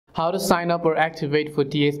How to sign up or activate for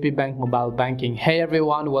TSB Bank mobile banking. Hey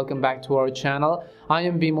everyone, welcome back to our channel. I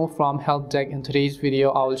am Bimo from Help Deck. In today's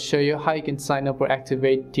video I will show you how you can sign up or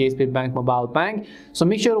activate TSB Bank mobile bank. So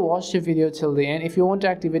make sure to watch the video till the end. If you want to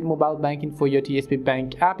activate mobile banking for your TSB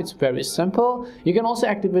Bank app, it's very simple. You can also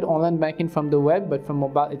activate online banking from the web, but from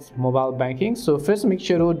mobile it's mobile banking. So first make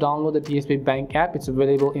sure to download the TSB Bank app. It's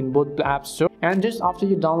available in both the app store, and just after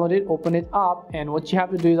you download it, open it up, and what you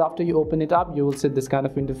have to do is after you open it up, you will see this kind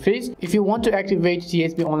of interface. If you want to activate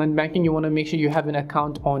TSB online banking, you want to make sure you have an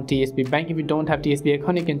account on TSB Bank. If you don't have TSB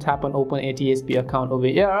account, you can tap on open a TSB account over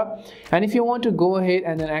here, and if you want to go ahead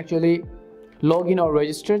and then actually log in or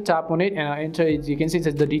register, tap on it and enter it. You can see it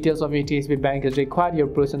says the details of your TSB Bank is required, your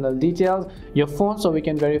personal details, your phone, so we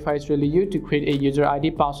can verify it's really you. To create a user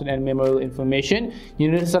ID, password and memorial information,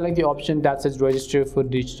 you need to select the option that says register for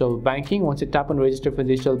digital banking. Once you tap on register for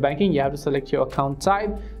digital banking, you have to select your account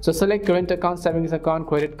type. So select current account, savings account,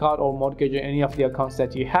 credit card or mortgage, or any of the accounts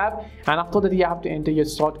that you have, and after that you have to enter your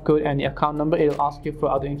sort code and the account number. It will ask you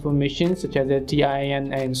for other information such as the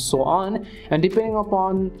TIN and so on, and depending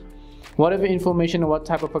upon whatever information or what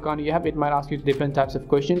type of account you have, it might ask you different types of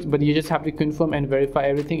questions, but you just have to confirm and verify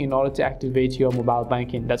everything in order to activate your mobile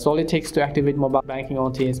banking. That's all it takes to activate mobile banking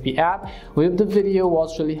on TSB app. We hope the video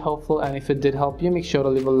was really helpful, and if it did help you, make sure to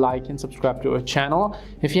leave a like and subscribe to our channel.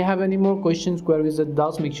 If you have any more questions, queries or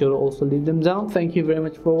doubts, make sure to also leave them down. Thank you very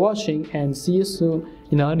much for watching, and see you soon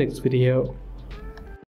in our next video.